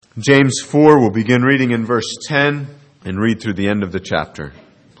James 4, we'll begin reading in verse 10 and read through the end of the chapter.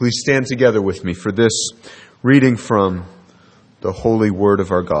 Please stand together with me for this reading from the holy word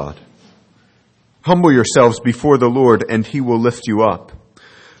of our God. Humble yourselves before the Lord, and He will lift you up.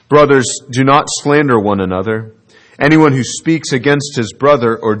 Brothers, do not slander one another. Anyone who speaks against his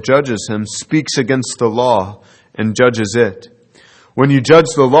brother or judges him speaks against the law and judges it. When you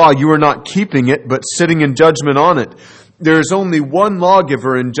judge the law, you are not keeping it, but sitting in judgment on it. There is only one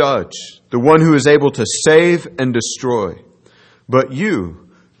lawgiver and judge, the one who is able to save and destroy. But you,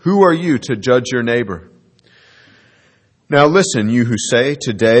 who are you to judge your neighbor? Now listen, you who say,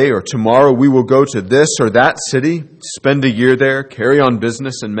 today or tomorrow we will go to this or that city, spend a year there, carry on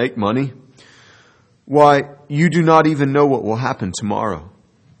business and make money. Why, you do not even know what will happen tomorrow.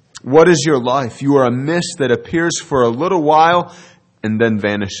 What is your life? You are a mist that appears for a little while and then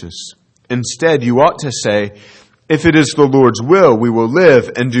vanishes. Instead, you ought to say, if it is the Lord's will, we will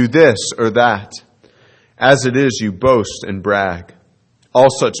live and do this or that. As it is, you boast and brag. All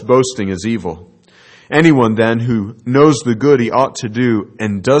such boasting is evil. Anyone then who knows the good he ought to do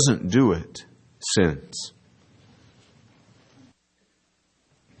and doesn't do it sins.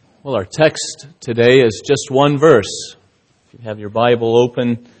 Well, our text today is just one verse. If you have your Bible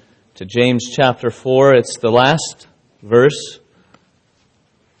open to James chapter 4, it's the last verse.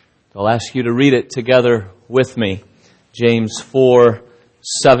 I'll ask you to read it together with me. James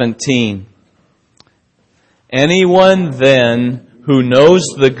 4:17. Anyone then who knows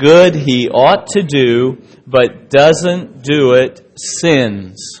the good he ought to do, but doesn't do it,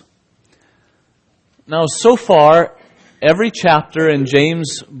 sins. Now, so far, every chapter in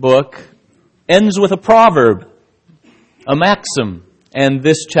James' book ends with a proverb, a maxim, and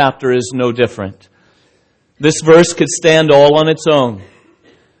this chapter is no different. This verse could stand all on its own.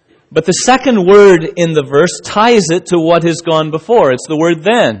 But the second word in the verse ties it to what has gone before. It's the word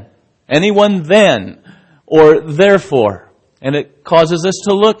then. Anyone then, or therefore. And it causes us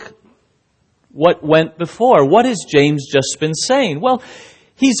to look what went before. What has James just been saying? Well,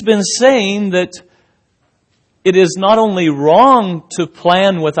 he's been saying that it is not only wrong to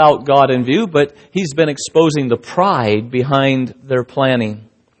plan without God in view, but he's been exposing the pride behind their planning.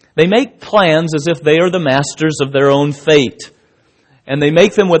 They make plans as if they are the masters of their own fate. And they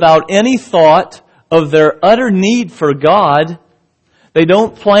make them without any thought of their utter need for God. They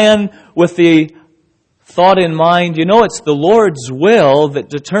don't plan with the thought in mind, it's the Lord's will that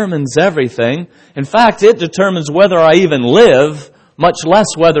determines everything. In fact, it determines whether I even live, much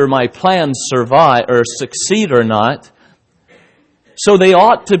less whether my plans survive or succeed or not. So they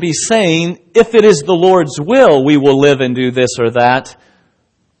ought to be saying, if it is the Lord's will, we will live and do this or that.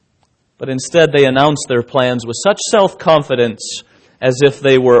 But instead they announce their plans with such self-confidence as if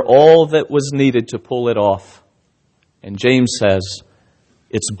they were all that was needed to pull it off. And James says,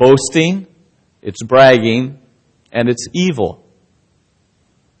 it's boasting, it's bragging, and it's evil.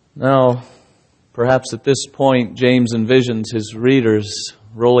 Now, perhaps at this point, James envisions his readers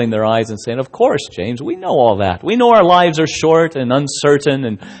rolling their eyes and saying, of course, James, we know all that. We know our lives are short and uncertain,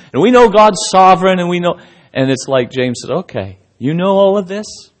 and we know God's sovereign, and we know... And it's like James said, okay, you know all of this?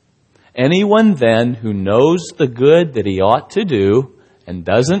 Anyone then who knows the good that he ought to do and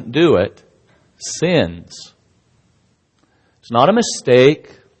doesn't do it, sins. It's not a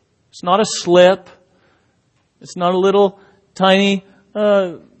mistake. It's not a slip. It's not a little tiny,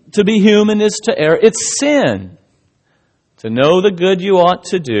 to be human is to err. It's sin. To know the good you ought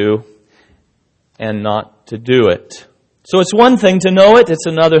to do and not to do it. So it's one thing to know it, it's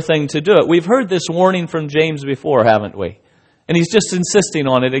another thing to do it. We've heard this warning from James before, haven't we? And he's just insisting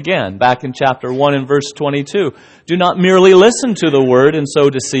on it again, back in chapter 1 and verse 22. Do not merely listen to the word and so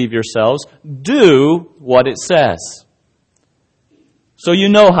deceive yourselves. Do what it says. So you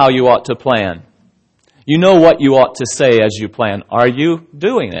know how you ought to plan. You know what you ought to say as you plan. Are you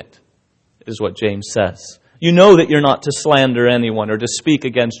doing it? Is what James says. You know that you're not to slander anyone or to speak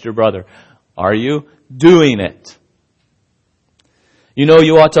against your brother. Are you doing it? You know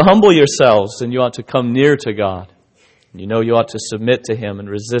you ought to humble yourselves and you ought to come near to God. You know you ought to submit to Him and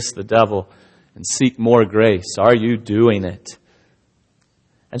resist the devil and seek more grace. Are you doing it?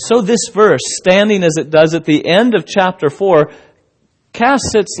 And so this verse, standing as it does at the end of chapter 4,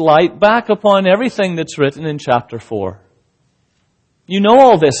 casts its light back upon everything that's written in chapter 4. You know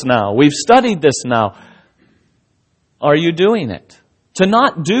all this now. We've studied this now. Are you doing it? To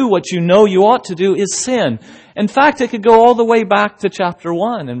not do what you know you ought to do is sin. In fact, it could go all the way back to chapter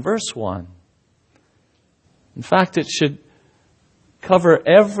 1 and verse 1. In fact, it should cover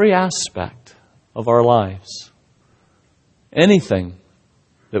every aspect of our lives. Anything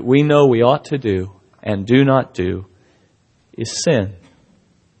that we know we ought to do and do not do is sin.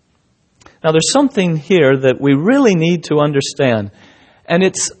 Now there's something here that we really need to understand, and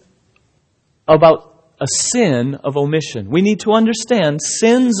it's about a sin of omission. We need to understand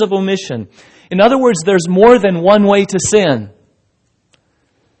sins of omission. In other words, there's more than one way to sin.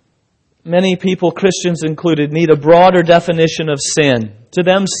 Many people, Christians included, need a broader definition of sin. To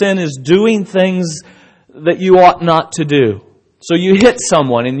them, sin is doing things that you ought not to do. So you hit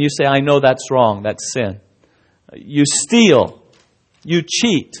someone and you say, I know that's wrong, that's sin. You steal, you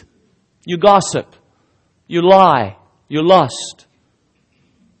cheat, you gossip, you lie, you lust,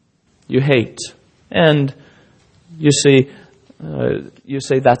 you hate. And you say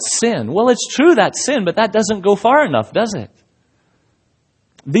that's sin. Well, it's true that's sin, but that doesn't go far enough, does it?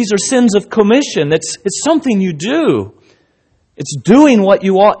 These are sins of commission. It's something you do. It's doing what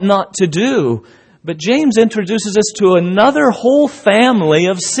you ought not to do. But James introduces us to another whole family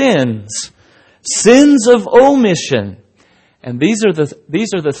of sins. Sins of omission. And these are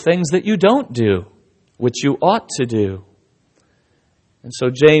the things that you don't do, which you ought to do. And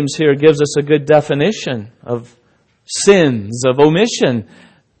so James here gives us a good definition of sins of omission.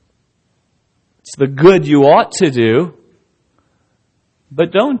 It's the good you ought to do,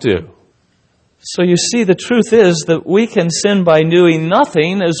 but don't do. So you see, the truth is that we can sin by doing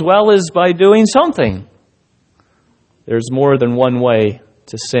nothing as well as by doing something. There's more than one way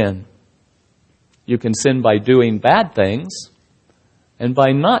to sin. You can sin by doing bad things and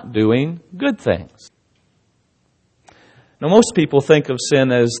by not doing good things. Now, most people think of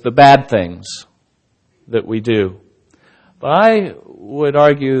sin as the bad things that we do. But I would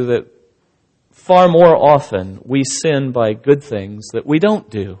argue that far more often we sin by good things that we don't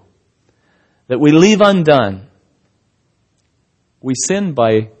do, that we leave undone. We sin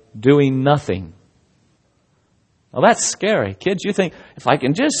by doing nothing. Now that's scary. Kids, you think, if I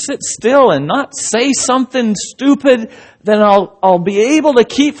can just sit still and not say something stupid, then I'll be able to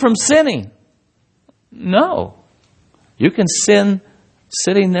keep from sinning. No. You can sin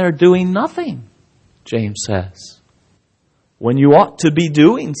sitting there doing nothing, James says, when you ought to be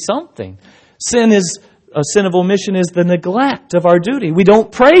doing something. A sin of omission is the neglect of our duty. We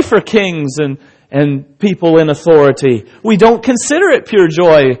don't pray for kings and people in authority. We don't consider it pure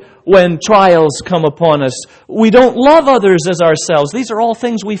joy when trials come upon us. We don't love others as ourselves. These are all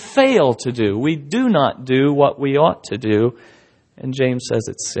things we fail to do. We do not do what we ought to do. And James says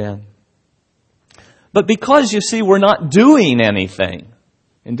it's sin. But because, you see, we're not doing anything,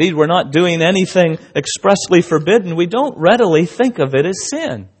 indeed, we're not doing anything expressly forbidden, we don't readily think of it as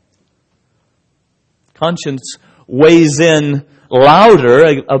sin. Conscience weighs in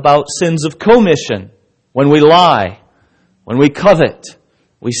louder about sins of commission. When we lie, when we covet,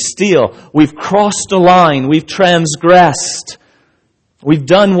 we steal, we've crossed a line, we've transgressed, we've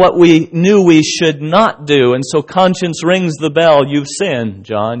done what we knew we should not do, and so conscience rings the bell. You've sinned,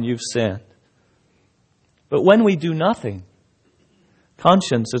 John, you've sinned. But when we do nothing,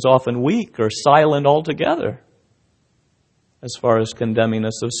 conscience is often weak or silent altogether as far as condemning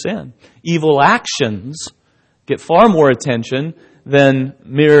us of sin. Evil actions get far more attention than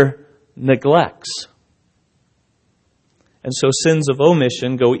mere neglects. And so sins of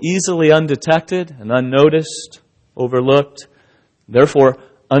omission go easily undetected and unnoticed, overlooked, therefore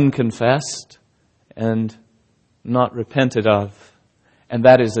unconfessed and not repented of. And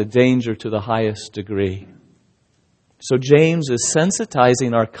that is a danger to the highest degree. So James is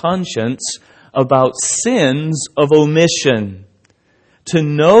sensitizing our conscience about sins of omission. To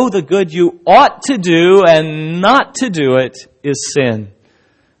know the good you ought to do and not to do it is sin.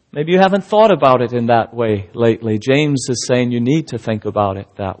 Maybe you haven't thought about it in that way lately. James is saying you need to think about it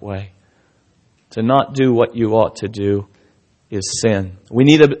that way. To not do what you ought to do is sin. We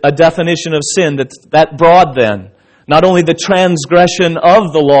need a definition of sin that's that broad then. Not only the transgression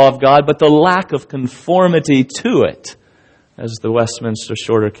of the law of God, but the lack of conformity to it, as the Westminster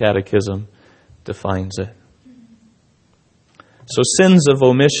Shorter Catechism defines it. So sins of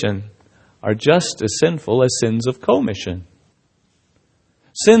omission are just as sinful as sins of commission.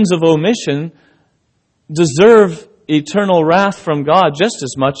 Sins of omission deserve eternal wrath from God just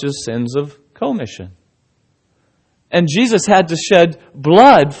as much as sins of commission. And Jesus had to shed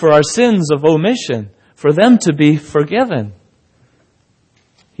blood for our sins of omission, for them to be forgiven.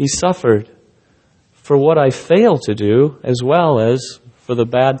 He suffered for what I fail to do as well as for the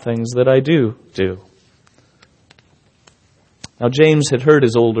bad things that I do. Now James had heard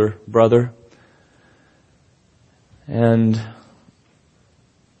his older brother, and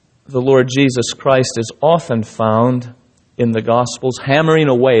the Lord Jesus Christ is often found in the Gospels hammering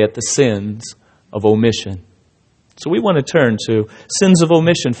away at the sins of omission. So we want to turn to sins of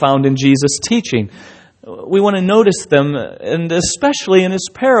omission found in Jesus' teaching. We want to notice them, and especially in His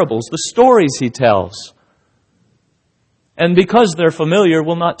parables, the stories He tells. And because they're familiar,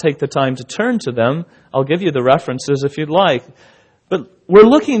 we'll not take the time to turn to them. I'll give you the references if you'd like. But we're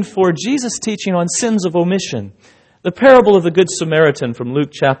looking for Jesus' teaching on sins of omission. The parable of the Good Samaritan from Luke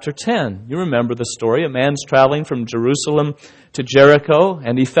chapter 10. You remember the story. A man's traveling from Jerusalem to Jericho,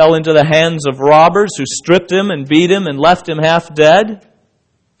 and he fell into the hands of robbers who stripped him and beat him and left him half dead.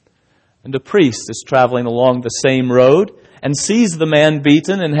 And a priest is traveling along the same road and sees the man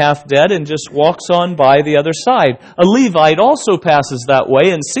beaten and half dead and just walks on by the other side. A Levite also passes that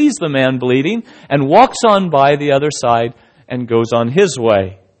way and sees the man bleeding and walks on by the other side and goes on his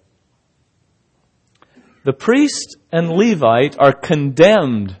way. The priest and Levite are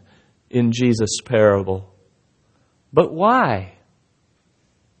condemned in Jesus' parable. But why?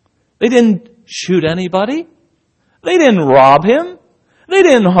 They didn't shoot anybody. They didn't rob him. They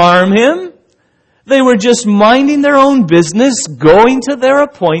didn't harm him. They were just minding their own business, going to their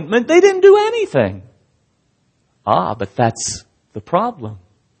appointment. They didn't do anything. But that's the problem.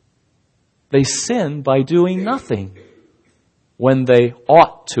 They sin by doing nothing when they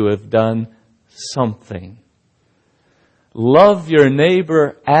ought to have done something. Love your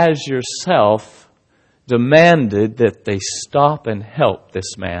neighbor as yourself demanded that they stop and help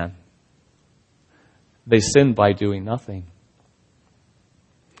this man. They sin by doing nothing.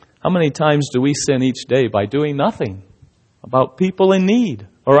 How many times do we sin each day by doing nothing about people in need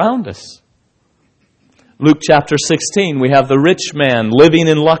around us? Luke chapter 16, we have the rich man living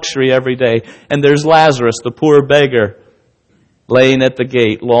in luxury every day, and there's Lazarus, the poor beggar, laying at the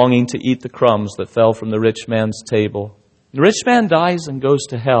gate, longing to eat the crumbs that fell from the rich man's table. The rich man dies and goes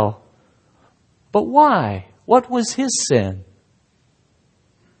to hell. But why? What was his sin?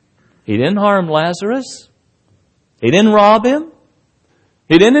 He didn't harm Lazarus. He didn't rob him.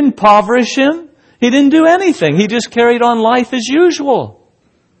 He didn't impoverish him. He didn't do anything. He just carried on life as usual.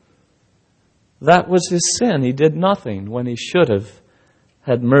 That was his sin. He did nothing when he should have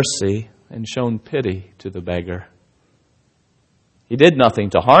had mercy and shown pity to the beggar. He did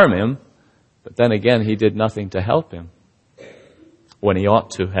nothing to harm him, but then again, he did nothing to help him when he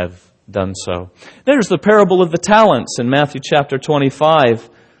ought to have done so. There's the parable of the talents in Matthew chapter 25,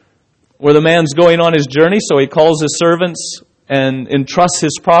 where the man's going on his journey, so he calls his servants and entrusts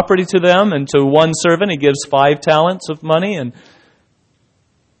his property to them. And to one servant, he gives 5 talents of money, and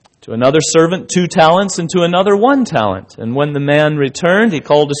to another servant 2 talents, and to another 1 talent. And when the man returned, he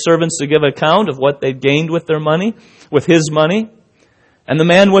called the servants to give account of what they'd gained with their money, with his money. And the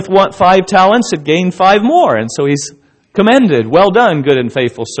man with 5 talents had gained 5 more. And so he's commended. Well done, good and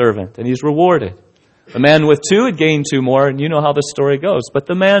faithful servant. And he's rewarded. The man with 2 had gained 2 more, and you know how the story goes. But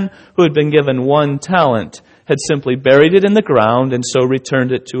the man who had been given 1 talent had simply buried it in the ground and so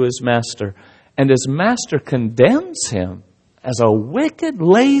returned it to his master. And his master condemns him as a wicked,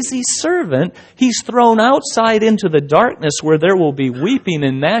 lazy servant. He's thrown outside into the darkness where there will be weeping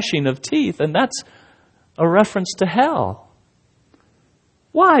and gnashing of teeth. And that's a reference to hell.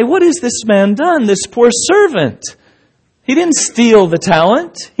 Why? What has this man done, this poor servant? He didn't steal the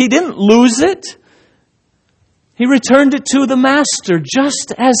talent. He didn't lose it. He returned it to the master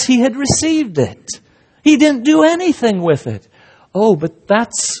just as he had received it. He didn't do anything with it. But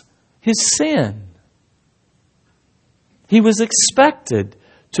that's his sin. He was expected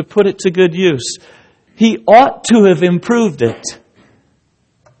to put it to good use. He ought to have improved it.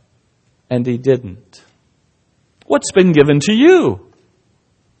 And he didn't. What's been given to you?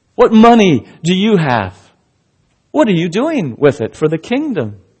 What money do you have? What are you doing with it for the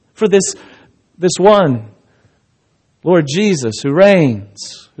kingdom? For this one, Lord Jesus, who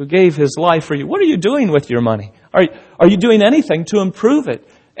reigns, who gave His life for you. What are you doing with your money? Are you doing anything to improve it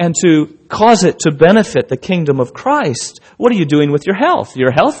and to cause it to benefit the kingdom of Christ? What are you doing with your health?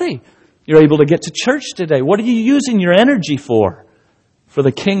 You're healthy. You're able to get to church today. What are you using your energy for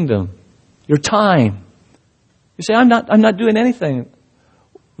the kingdom? Your time. You say, I'm not doing anything.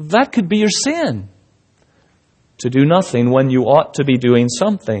 That could be your sin. To do nothing when you ought to be doing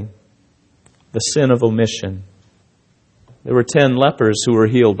something. The sin of omission. There were 10 lepers who were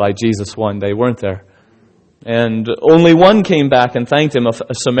healed by Jesus one day, weren't there? And only one came back and thanked Him,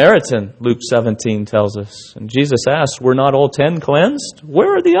 a Samaritan, Luke 17 tells us. And Jesus asked, were not all 10 cleansed?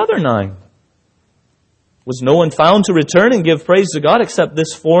 Where are the other 9? Was no one found to return and give praise to God except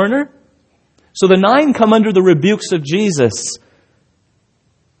this foreigner? So the 9 come under the rebukes of Jesus.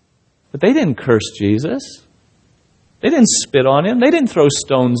 But they didn't curse Jesus. They didn't spit on Him. They didn't throw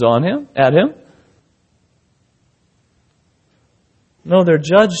stones at Him. No, they're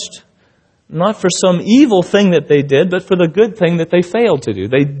judged not for some evil thing that they did, but for the good thing that they failed to do.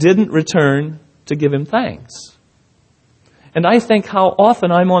 They didn't return to give Him thanks. And I think how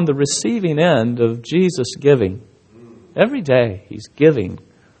often I'm on the receiving end of Jesus giving. Every day He's giving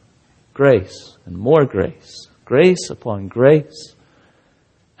grace and more grace, grace upon grace.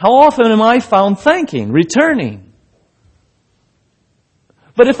 How often am I found thanking, returning?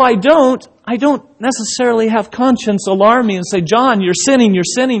 But if I don't necessarily have conscience alarm me and say, John, you're sinning, you're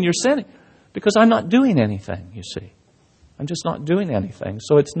sinning, you're sinning. Because I'm not doing anything, you see. I'm just not doing anything.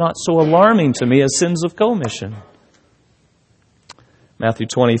 So it's not so alarming to me as sins of commission. Matthew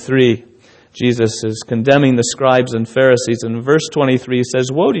 23, Jesus is condemning the scribes and Pharisees. And in verse 23 he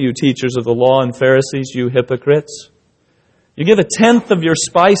says, Woe to you, teachers of the law and Pharisees, you hypocrites! You give 1/10 of your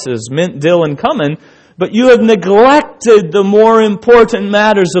spices, mint, dill, and cumin, but you have neglected the more important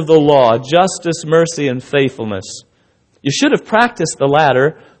matters of the law, justice, mercy, and faithfulness. You should have practiced the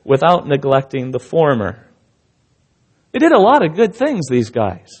latter without neglecting the former. They did a lot of good things, these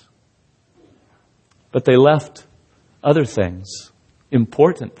guys. But they left other things,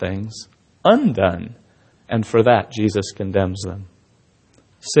 important things, undone. And for that, Jesus condemns them.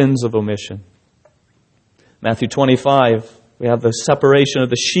 Sins of omission. Matthew 25, we have the separation of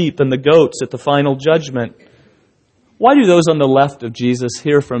the sheep and the goats at the final judgment. Why do those on the left of Jesus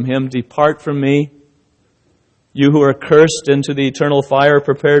hear from Him, Depart from me, you who are cursed, into the eternal fire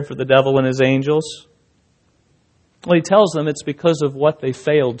prepared for the devil and his angels? Well, He tells them it's because of what they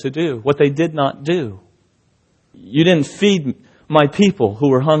failed to do, what they did not do. You didn't feed my people who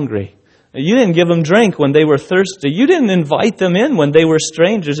were hungry. You didn't give them drink when they were thirsty. You didn't invite them in when they were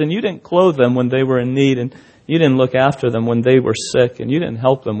strangers, and you didn't clothe them when they were in need, and you didn't look after them when they were sick, and you didn't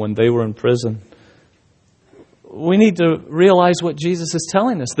help them when they were in prison. We need to realize what Jesus is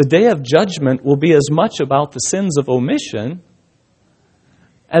telling us. The day of judgment will be as much about the sins of omission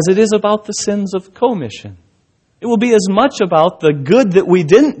as it is about the sins of commission. It will be as much about the good that we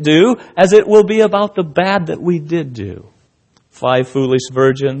didn't do as it will be about the bad that we did do. 5 foolish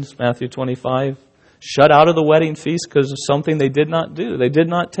virgins, Matthew 25, shut out of the wedding feast because of something they did not do. They did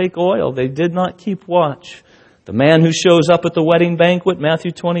not take oil. They did not keep watch. The man who shows up at the wedding banquet,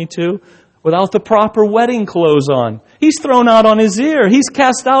 Matthew 22, without the proper wedding clothes on. He's thrown out on his ear. He's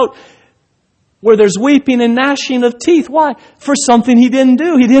cast out where there's weeping and gnashing of teeth. Why? For something he didn't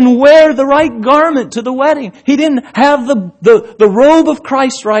do. He didn't wear the right garment to the wedding. He didn't have the robe of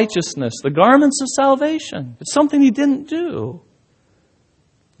Christ's righteousness, the garments of salvation. It's something he didn't do.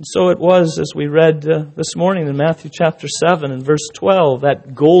 And so it was, as we read this morning in Matthew chapter 7 and verse 12,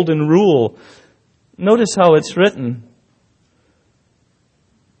 that golden rule. Notice how it's written.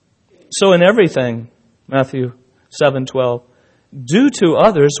 So in everything, Matthew 7:12, do to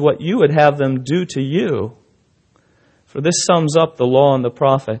others what you would have them do to you. For this sums up the law and the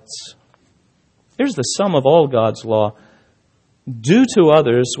prophets. Here's the sum of all God's law. Do to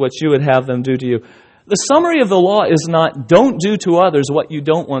others what you would have them do to you. The summary of the law is not, don't do to others what you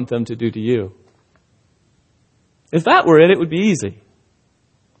don't want them to do to you. If that were it would be easy.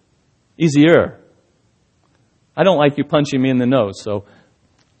 Easier. I don't like you punching me in the nose, so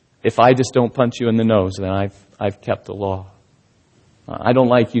if I just don't punch you in the nose, then I've kept the law. I don't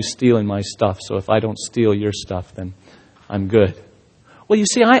like you stealing my stuff, so if I don't steal your stuff, then I'm good. Well, you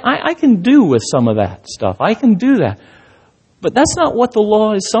see, I can do with some of that stuff. I can do that. But that's not what the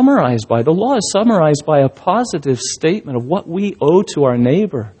law is summarized by. The law is summarized by a positive statement of what we owe to our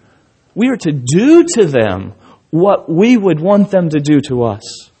neighbor. We are to do to them what we would want them to do to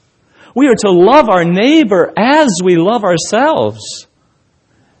us. We are to love our neighbor as we love ourselves.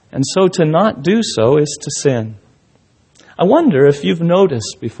 And so to not do so is to sin. I wonder if you've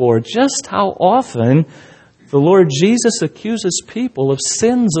noticed before just how often the Lord Jesus accuses people of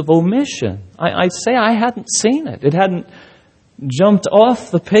sins of omission. I say I hadn't seen it. It hadn't jumped off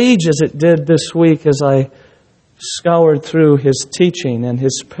the page as it did this week as I scoured through His teaching and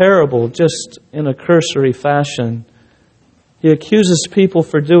His parable just in a cursory fashion. He accuses people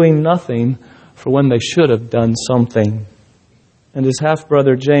for doing nothing for when they should have done something. And his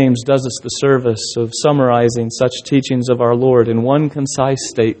half-brother James does us the service of summarizing such teachings of our Lord in one concise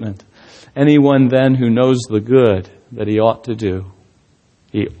statement. Anyone then who knows the good that he ought to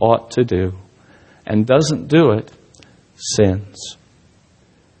do, and doesn't do it, sins.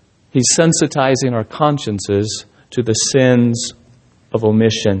 He's sensitizing our consciences to the sins of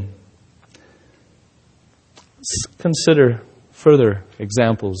omission. Let's consider further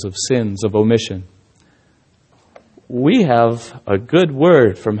examples of sins of omission. We have a good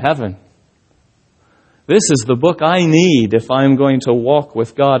word from heaven. This is the book I need if I'm going to walk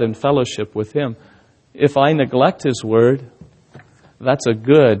with God and fellowship with Him. If I neglect His word, that's a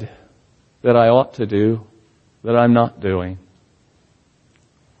good that I ought to do that I'm not doing.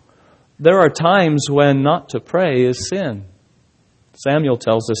 There are times when not to pray is sin. Samuel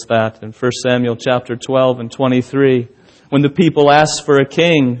tells us that in 1 Samuel chapter 12 and 23. When the people ask for a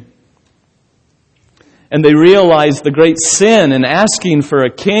king, and they realize the great sin in asking for a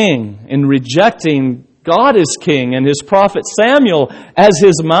king, in rejecting God as king and His prophet Samuel as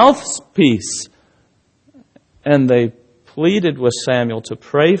His mouthpiece. And they pleaded with Samuel to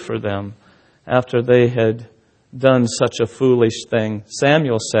pray for them after they had done such a foolish thing.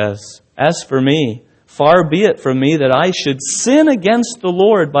 Samuel says, "As for me, far be it from me that I should sin against the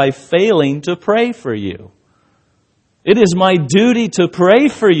Lord by failing to pray for you. It is my duty to pray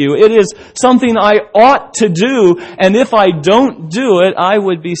for you. It is something I ought to do, and if I don't do it, I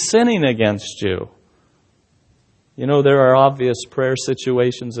would be sinning against you." You know, there are obvious prayer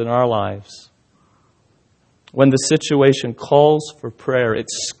situations in our lives. When the situation calls for prayer,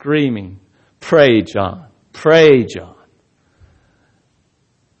 it's screaming, "Pray, John. Pray, John."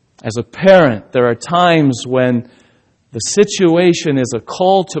 As a parent, there are times when the situation is a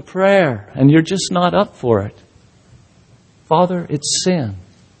call to prayer and you're just not up for it. Father, it's sin.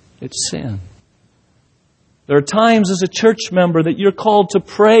 It's sin. There are times as a church member that you're called to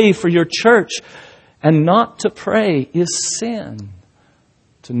pray for your church, and not to pray is sin.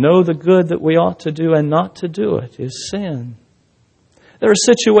 To know the good that we ought to do and not to do it is sin. There are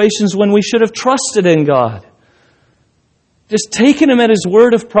situations when we should have trusted in God, just taken Him at His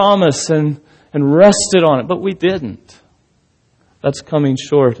word of promise and rested on it, but we didn't. That's coming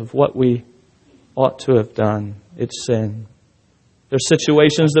short of what we ought to have done. It's sin. There are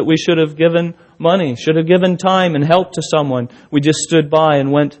situations that we should have given money, should have given time and help to someone. We just stood by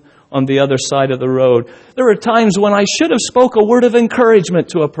and went on the other side of the road. There are times when I should have spoke a word of encouragement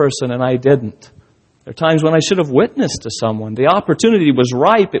to a person and I didn't. There are times when I should have witnessed to someone. The opportunity was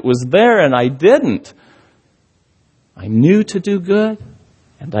ripe, it was there, and I didn't. I knew to do good,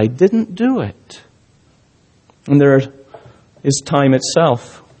 and I didn't do it. And there is time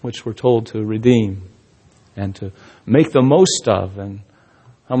itself, which we're told to redeem and to make the most of. And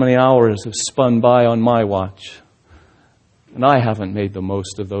how many hours have spun by on my watch? And I haven't made the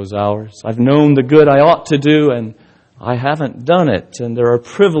most of those hours. I've known the good I ought to do, and I haven't done it. And there are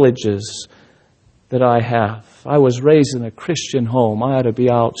privileges that I have. I was raised in a Christian home. I ought to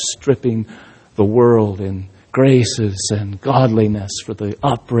be outstripping the world in graces and godliness for the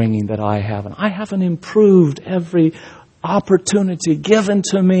upbringing that I have. And I haven't improved every opportunity given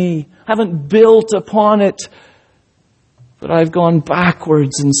to me. I haven't built upon it. But I've gone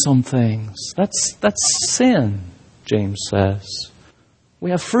backwards in some things. That's sin, James says.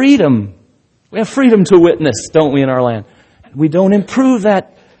 We have freedom. We have freedom to witness, don't we, in our land? And we don't improve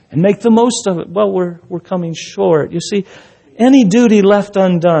that and make the most of it. Well, we're coming short. You see, any duty left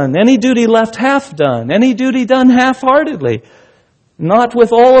undone, any duty left half done, any duty done half-heartedly, not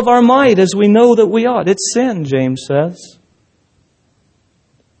with all of our might as we know that we ought. It's sin, James says.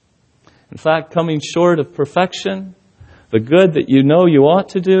 In fact, coming short of perfection, the good that you know you ought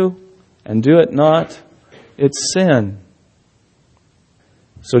to do and do it not, it's sin.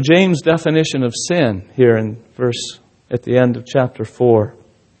 So James' definition of sin here in verse at the end of chapter 4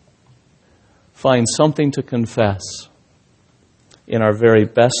 finds something to confess in our very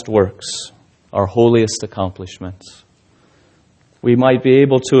best works, our holiest accomplishments. We might be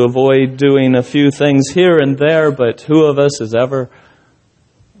able to avoid doing a few things here and there, but who of us has ever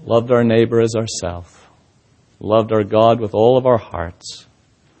loved our neighbor as ourselves, loved our God with all of our hearts,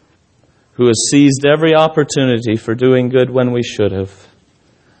 who has seized every opportunity for doing good when we should have?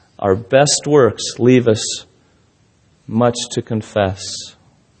 Our best works leave us much to confess.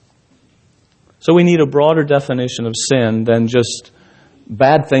 So we need a broader definition of sin than just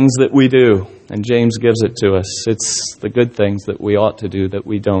bad things that we do. And James gives it to us. It's the good things that we ought to do that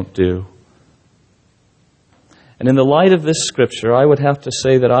we don't do. And in the light of this scripture, I would have to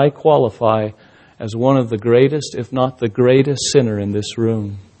say that I qualify as one of the greatest, if not the greatest sinner in this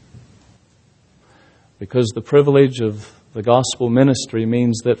room. Because the privilege of the gospel ministry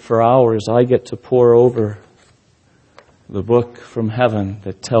means that for hours I get to pore over the book from heaven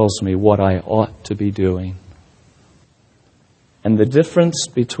that tells me what I ought to be doing. And the difference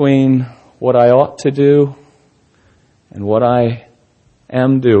between what I ought to do and what I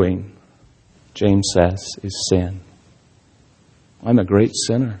am doing, James says, is sin. I'm a great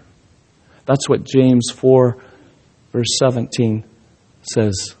sinner. That's what James 4, verse 17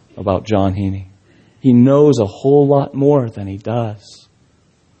 says about Jon Hueni. He knows a whole lot more than he does.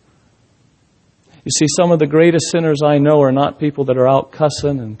 You see, some of the greatest sinners I know are not people that are out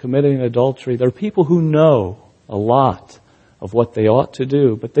cussing and committing adultery. They're people who know a lot of what they ought to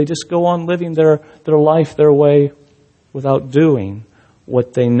do, but they just go on living their life their way without doing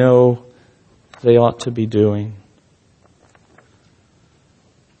what they know they ought to be doing.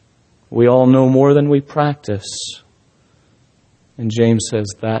 We all know more than we practice. And James says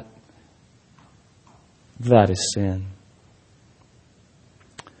that is sin.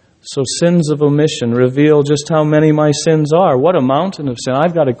 So sins of omission reveal just how many my sins are. What a mountain of sin.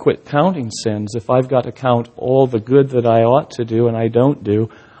 I've got to quit counting sins. If I've got to count all the good that I ought to do and I don't do,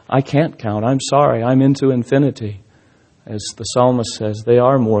 I can't count. I'm sorry. I'm into infinity. As the psalmist says, they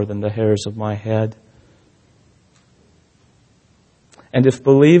are more than the hairs of my head. And if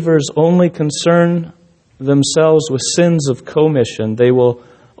believers only concern themselves with sins of commission, they will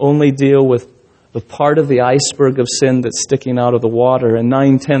only deal with the part of the iceberg of sin that's sticking out of the water, and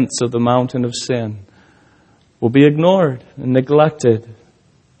 9/10 of the mountain of sin will be ignored and neglected.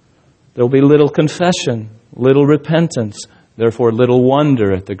 There will be little confession, little repentance, therefore little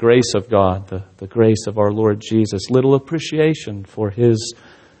wonder at the grace of God, the grace of our Lord Jesus, little appreciation for His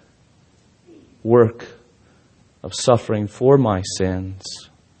work of suffering for my sins.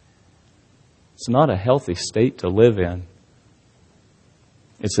 It's not a healthy state to live in.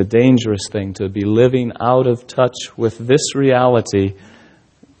 It's a dangerous thing to be living out of touch with this reality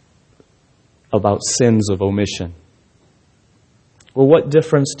about sins of omission. Well, what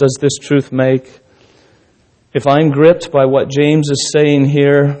difference does this truth make? If I'm gripped by what James is saying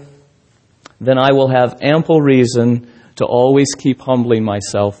here, then I will have ample reason to always keep humbling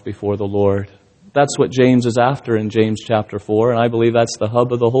myself before the Lord. That's what James is after in James chapter 4, and I believe that's the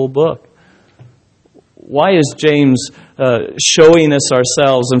hub of the whole book. Why is James showing us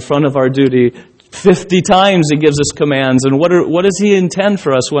ourselves in front of our duty? 50 times he gives us commands. And what does he intend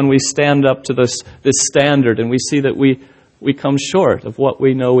for us when we stand up to this standard and we see that we come short of what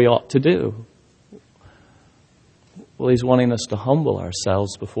we know we ought to do? Well, he's wanting us to humble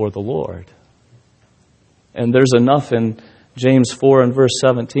ourselves before the Lord. And there's enough in James 4 and verse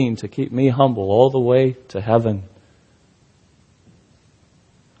 17 to keep me humble all the way to heaven.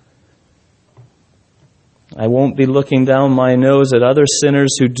 I won't be looking down my nose at other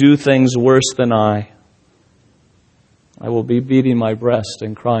sinners who do things worse than I. I will be beating my breast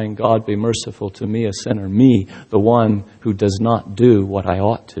and crying, God, be merciful to me, a sinner, me, the one who does not do what I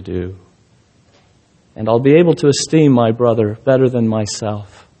ought to do. And I'll be able to esteem my brother better than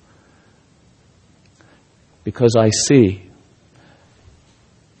myself, because I see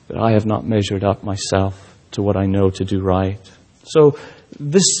that I have not measured up myself to what I know to do right. So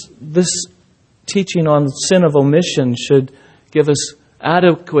this teaching on sin of omission should give us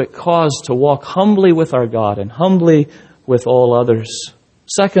adequate cause to walk humbly with our God and humbly with all others.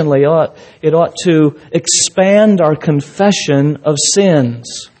 Secondly, it ought to expand our confession of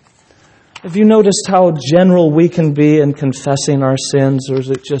sins. Have you noticed how general we can be in confessing our sins, or is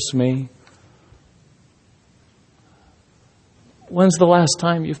it just me? When's the last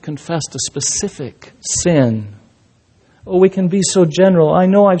time you've confessed a specific sin? Oh, we can be so general. I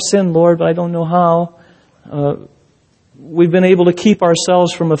know I've sinned, Lord, but I don't know how. We've been able to keep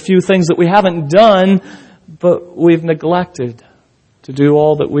ourselves from a few things that we haven't done, but we've neglected to do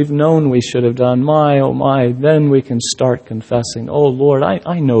all that we've known we should have done. My, oh my, then we can start confessing. Oh, Lord,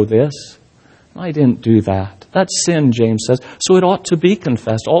 I know this. I didn't do that. That's sin, James says. So it ought to be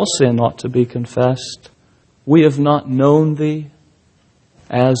confessed. All sin ought to be confessed. We have not known Thee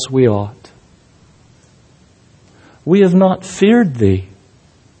as we ought. We have not feared Thee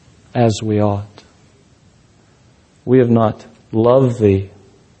as we ought. We have not loved Thee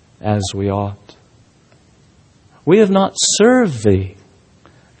as we ought. We have not served Thee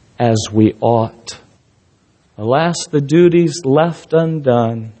as we ought. Alas, the duties left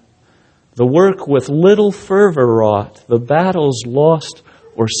undone, the work with little fervor wrought, the battles lost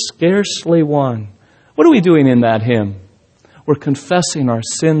or scarcely won. What are we doing in that hymn? We're confessing our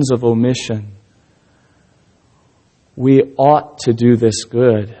sins of omission. We ought to do this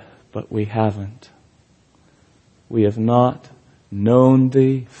good, but we haven't. We have not known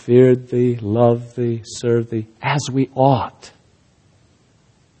Thee, feared Thee, loved Thee, served Thee as we ought.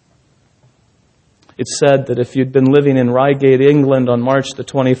 It's said that if you'd been living in Reigate, England on March the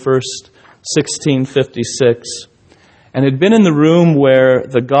 21st, 1656, and had been in the room where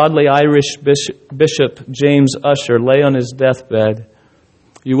the godly Irish Bishop James Ussher lay on his deathbed,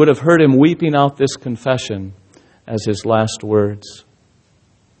 you would have heard him weeping out this confession as his last words.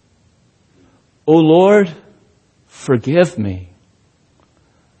 O Lord, forgive me,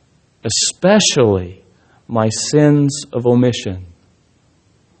 especially my sins of omission.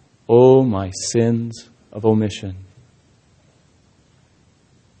 Oh, my sins of omission.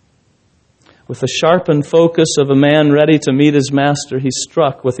 With the sharpened focus of a man ready to meet his master, he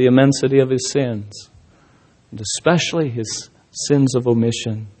struck with the immensity of his sins, and especially his sins of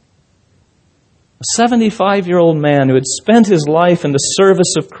omission. A 75-year-old man who had spent his life in the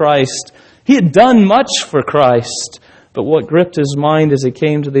service of Christ. He had done much for Christ. But what gripped his mind as he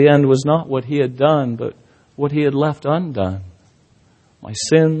came to the end was not what he had done, but what he had left undone. My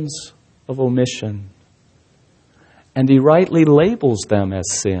sins of omission. And he rightly labels them as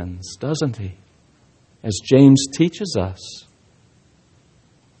sins, doesn't he? As James teaches us.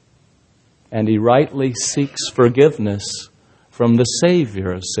 And he rightly seeks forgiveness from the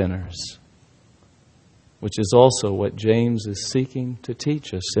Savior of sinners, which is also what James is seeking to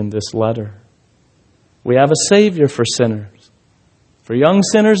teach us in this letter. We have a Savior for sinners, for young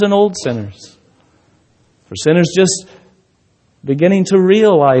sinners and old sinners, for sinners just beginning to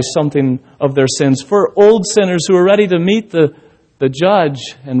realize something of their sins, for old sinners who are ready to meet the judge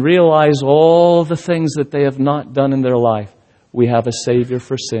and realize all the things that they have not done in their life. We have a Savior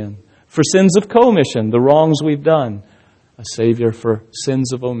for sin. For sins of commission, the wrongs we've done. A Savior for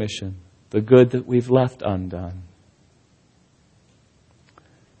sins of omission, the good that we've left undone.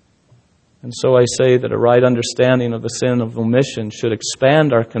 And so I say that a right understanding of the sin of omission should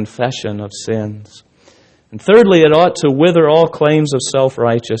expand our confession of sins. And thirdly, it ought to wither all claims of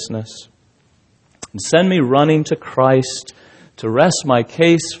self-righteousness and send me running to Christ to rest my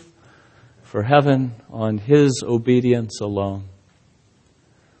case for heaven on His obedience alone.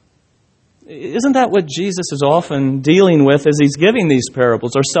 Isn't that what Jesus is often dealing with as He's giving these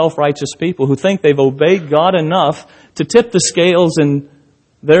parables? Are self-righteous people who think they've obeyed God enough to tip the scales in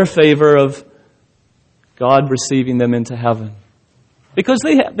their favor of God receiving them into heaven. Because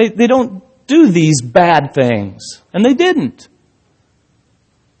they don't do these bad things. And they didn't.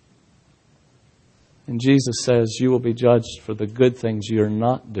 And Jesus says, you will be judged for the good things you're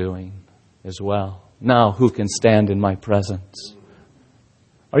not doing as well. Now, who can stand in my presence?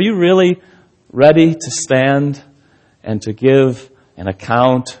 Are you really ready to stand and to give an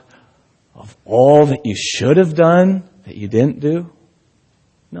account of all that you should have done that you didn't do?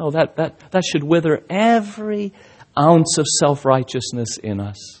 No, that should wither every ounce of self-righteousness in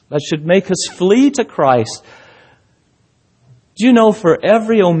us. That should make us flee to Christ. Do you know, for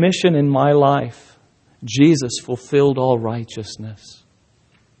every omission in my life, Jesus fulfilled all righteousness.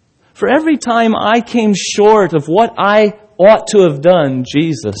 For every time I came short of what I ought to have done,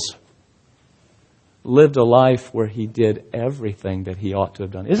 Jesus lived a life where He did everything that He ought to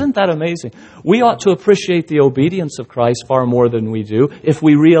have done. Isn't that amazing? We ought to appreciate the obedience of Christ far more than we do if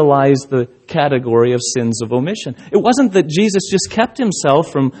we realize the category of sins of omission. It wasn't that Jesus just kept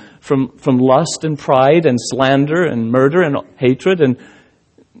Himself from lust and pride and slander and murder and hatred.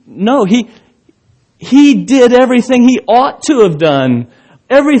 No, He did everything He ought to have done.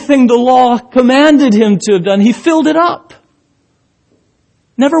 Everything the law commanded Him to have done. He filled it up.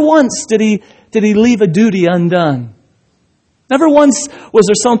 Never once did He leave a duty undone. Never once was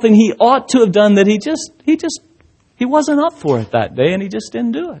there something He ought to have done that He wasn't up for it that day and He just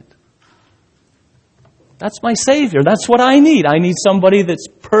didn't do it. That's my Savior. That's what I need. I need somebody that's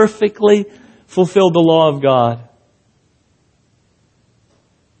perfectly fulfilled the law of God.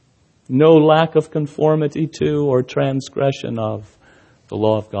 No lack of conformity to or transgression of the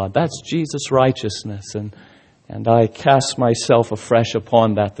law of God. That's Jesus' righteousness. And I cast myself afresh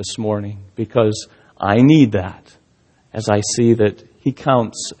upon that this morning because I need that as I see that He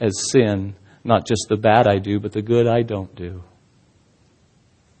counts as sin, not just the bad I do, but the good I don't do.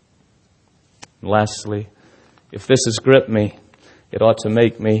 And lastly, if this has gripped me, it ought to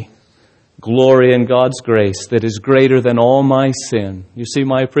make me glory in God's grace that is greater than all my sin. You see,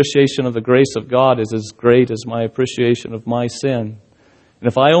 my appreciation of the grace of God is as great as my appreciation of my sin. And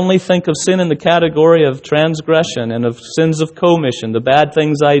if I only think of sin in the category of transgression and of sins of commission, the bad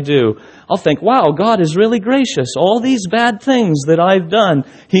things I do, I'll think, wow, God is really gracious. All these bad things that I've done,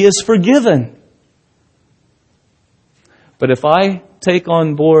 He has forgiven. But if I take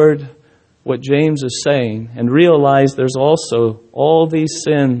on board what James is saying and realize there's also all these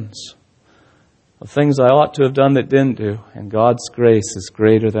sins of things I ought to have done that didn't do, and God's grace is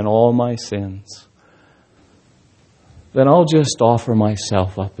greater than all my sins, then I'll just offer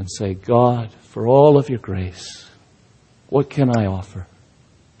myself up and say, God, for all of your grace, what can I offer?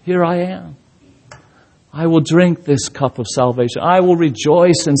 Here I am. I will drink this cup of salvation. I will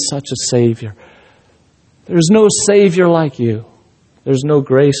rejoice in such a Savior. There's no Savior like you. There's no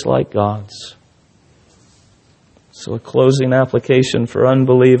grace like God's. So a closing application for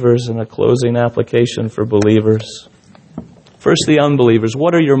unbelievers and a closing application for believers. First, the unbelievers.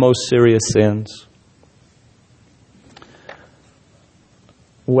 What are your most serious sins?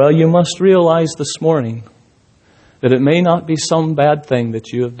 Well, you must realize this morning that it may not be some bad thing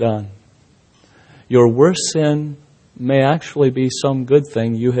that you have done. Your worst sin may actually be some good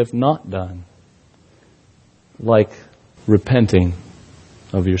thing you have not done. like repenting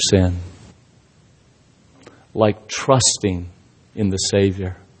of your sin, like trusting in the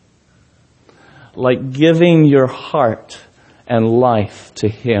Savior, like giving your heart and life to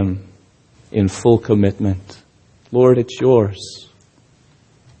Him in full commitment. Lord, it's yours.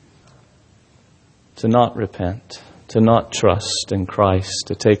 To not repent, to not trust in Christ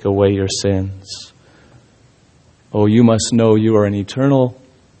to take away your sins. Oh, you must know you are in eternal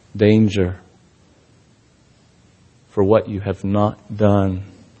danger for what you have not done.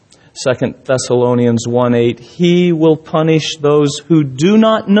 2 Thessalonians 1:8, He will punish those who do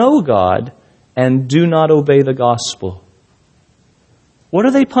not know God and do not obey the gospel. What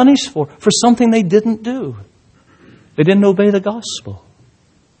are they punished for? For something they didn't do. They didn't obey the gospel.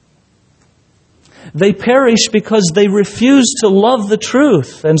 They perish because they refuse to love the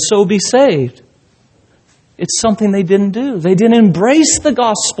truth and so be saved. It's something they didn't do. They didn't embrace the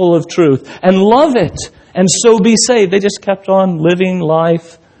gospel of truth and love it and so be saved. They just kept on living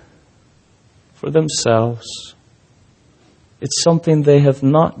life for themselves. It's something they have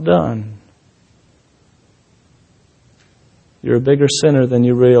not done. You're a bigger sinner than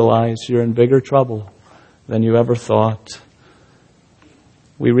you realize. You're in bigger trouble than you ever thought.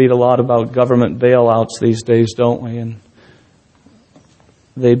 We read a lot about government bailouts these days, don't we? And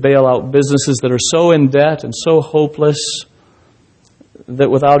they bail out businesses that are so in debt and so hopeless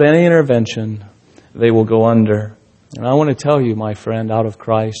that without any intervention, they will go under. And I want to tell you, my friend, out of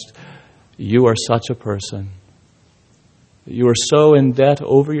Christ, you are such a person. You are so in debt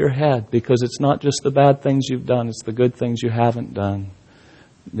over your head because it's not just the bad things you've done, it's the good things you haven't done.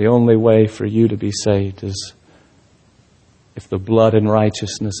 The only way for you to be saved is if the blood and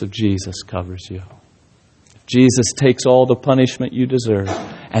righteousness of Jesus covers you. If Jesus takes all the punishment you deserve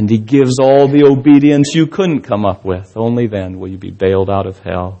and He gives all the obedience you couldn't come up with, only then will you be bailed out of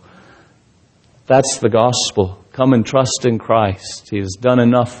hell. That's the gospel. Come and trust in Christ. He has done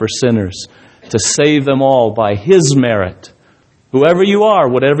enough for sinners to save them all by His merit. Whoever you are,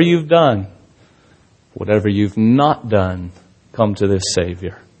 whatever you've done, whatever you've not done, come to this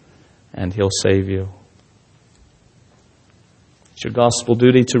Savior and He'll save you. It's your gospel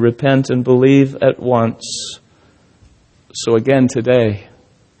duty to repent and believe at once. So again today,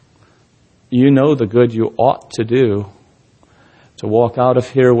 you know the good you ought to do. To walk out of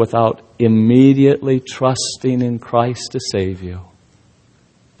here without immediately trusting in Christ to save you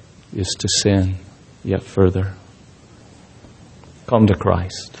is to sin yet further. Come to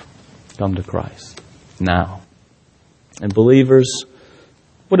Christ. Come to Christ. Now. And believers,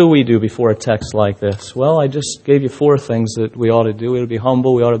 what do we do before a text like this? Well, I just gave you 4 things that we ought to do. We ought to be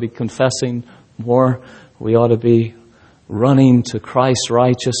humble. We ought to be confessing more. We ought to be running to Christ's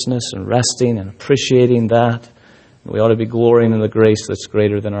righteousness and resting and appreciating that. We ought to be glorying in the grace that's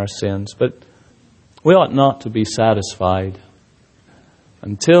greater than our sins. But we ought not to be satisfied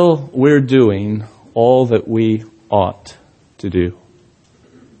until we're doing all that we ought to do.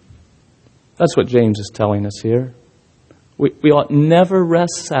 That's what James is telling us here. We ought never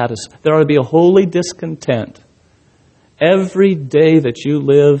rest satisfied. There ought to be a holy discontent every day that you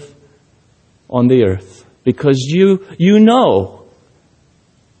live on the earth, because you know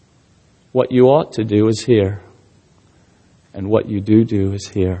what you ought to do is here, and what you do is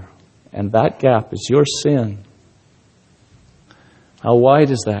here. And that gap is your sin. How wide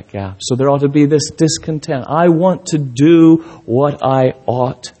is that gap? So there ought to be this discontent. I want to do what I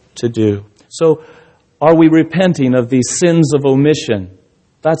ought to do. So are we repenting of these sins of omission?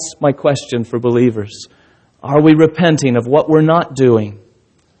 That's my question for believers. Are we repenting of what we're not doing?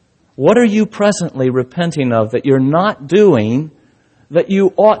 What are you presently repenting of that you're not doing that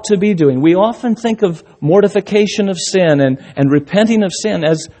you ought to be doing? We often think of mortification of sin and repenting of sin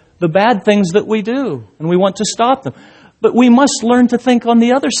as the bad things that we do, and we want to stop them. But we must learn to think on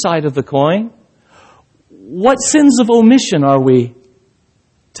the other side of the coin. What sins of omission are we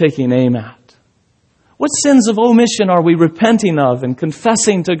taking aim at? What sins of omission are we repenting of and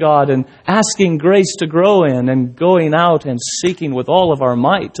confessing to God and asking grace to grow in and going out and seeking with all of our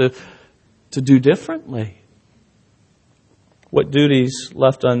might to do differently? What duties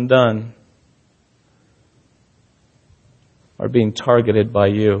left undone are being targeted by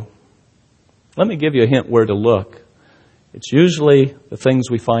you? Let me give you a hint where to look. It's usually the things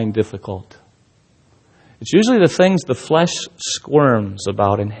we find difficult. It's usually the things the flesh squirms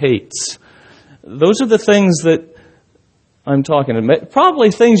about and hates. Those are the things that I'm talking about.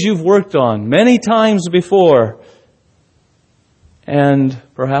 Probably things you've worked on many times before and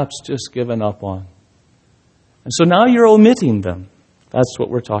perhaps just given up on. And so now you're omitting them. That's what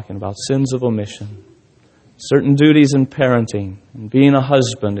we're talking about, sins of omission. certain duties in parenting, in being a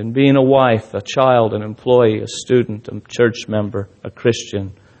husband, in being a wife, a child, an employee, a student, a church member, a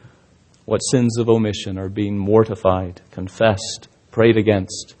Christian. What sins of omission are being mortified, confessed, prayed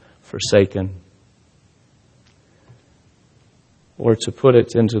against, forsaken. Or to put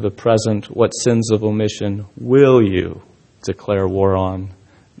it into the present, what sins of omission will you declare war on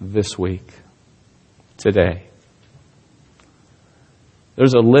this week, today?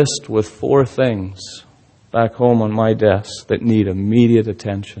 There's a list with 4 things back home on my desk that need immediate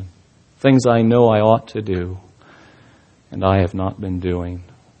attention. Things I know I ought to do, and I have not been doing.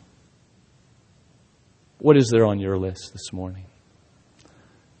 What is there on your list this morning?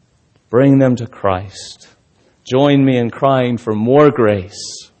 Bring them to Christ. Join me in crying for more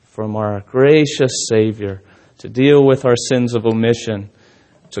grace from our gracious Savior to deal with our sins of omission,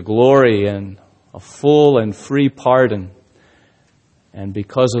 to glory in a full and free pardon, and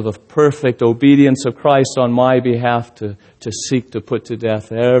because of the perfect obedience of Christ on my behalf, to seek to put to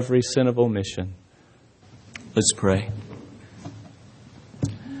death every sin of omission. Let's pray.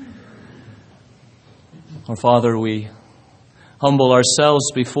 Our Father, we humble ourselves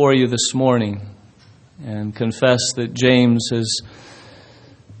before you this morning and confess that James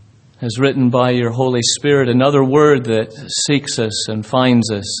has written by your Holy Spirit another word that seeks us and finds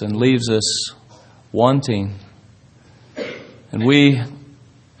us and leaves us wanting. And we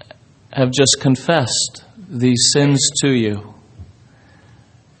have just confessed these sins to you.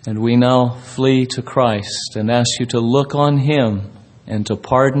 And we now flee to Christ and ask you to look on Him and to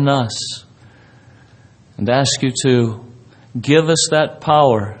pardon us. And ask you to give us that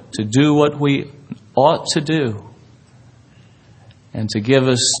power to do what we ought to do. And to give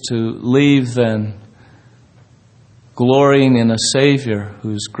us to leave then glorying in a Savior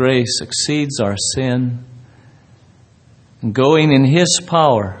whose grace exceeds our sin. And going in His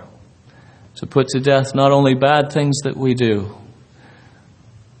power to put to death not only bad things that we do,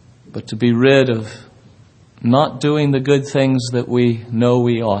 but to be rid of not doing the good things that we know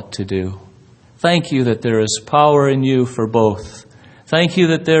we ought to do. Thank you that there is power in you for both. Thank you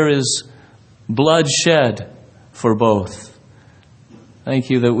that there is blood shed for both. Thank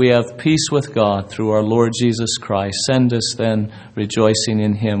you that we have peace with God through our Lord Jesus Christ. Send us then rejoicing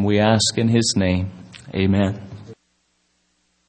in Him. We ask in His name. Amen.